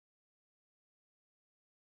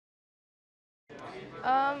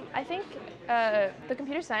I think the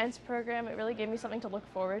computer science program, it really gave me something to look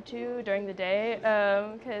forward to during the day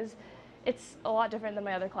because it's a lot different than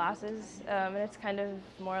my other classes and it's kind of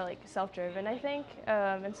more like self-driven, I think.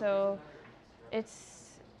 And so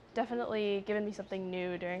it's definitely given me something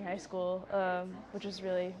new during high school, which was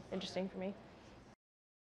really interesting for me.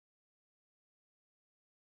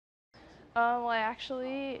 Well, I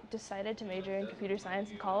actually decided to major in computer science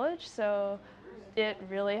in college, so it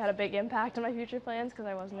really had a big impact on my future plans because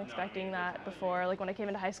I wasn't expecting that before. Like when I came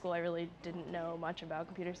into high school, I really didn't know much about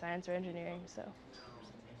computer science or engineering. So,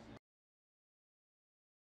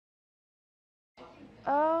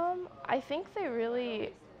 I think they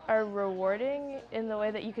really are rewarding in the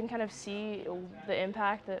way that you can kind of see the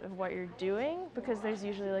impact of what you're doing because there's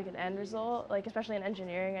usually like an end result, like especially in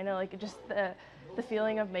engineering. I know like just the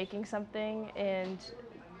feeling of making something and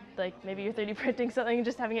like maybe you're 3D printing something and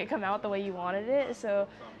just having it come out the way you wanted it. So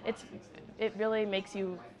it's it really makes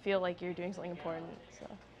you feel like you're doing something important. So.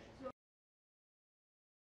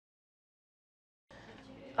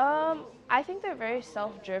 I think they're very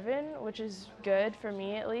self-driven, which is good for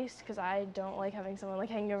me at least, because I don't like having someone like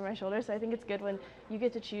hanging over my shoulder. So I think it's good when you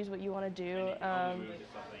get to choose what you want to do,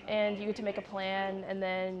 and you get to make a plan, and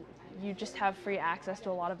then you just have free access to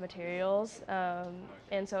a lot of materials.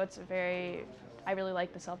 And so it's very, I really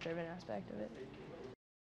like the self-driven aspect of it.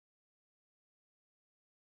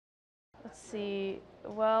 Let's see.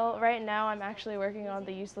 Well, right now I'm actually working on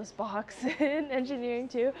the useless box in engineering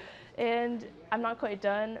too, and I'm not quite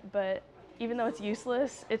done, but even though it's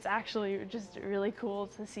useless, it's actually just really cool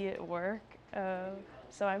to see it work.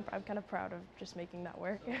 So I'm kind of proud of just making that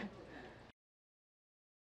work.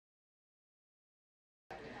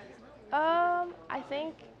 I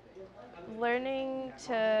think learning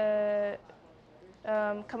to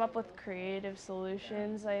come up with creative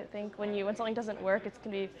solutions. I think when something doesn't work, it can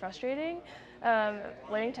be frustrating.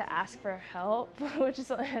 Learning to ask for help, which is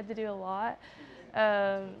something I had to do a lot.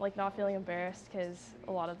 Like not feeling embarrassed because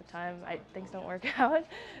a lot of the time things don't work out.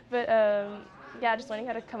 But yeah, just learning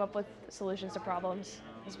how to come up with solutions to problems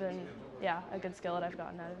has been a good skill that I've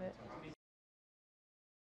gotten out of it.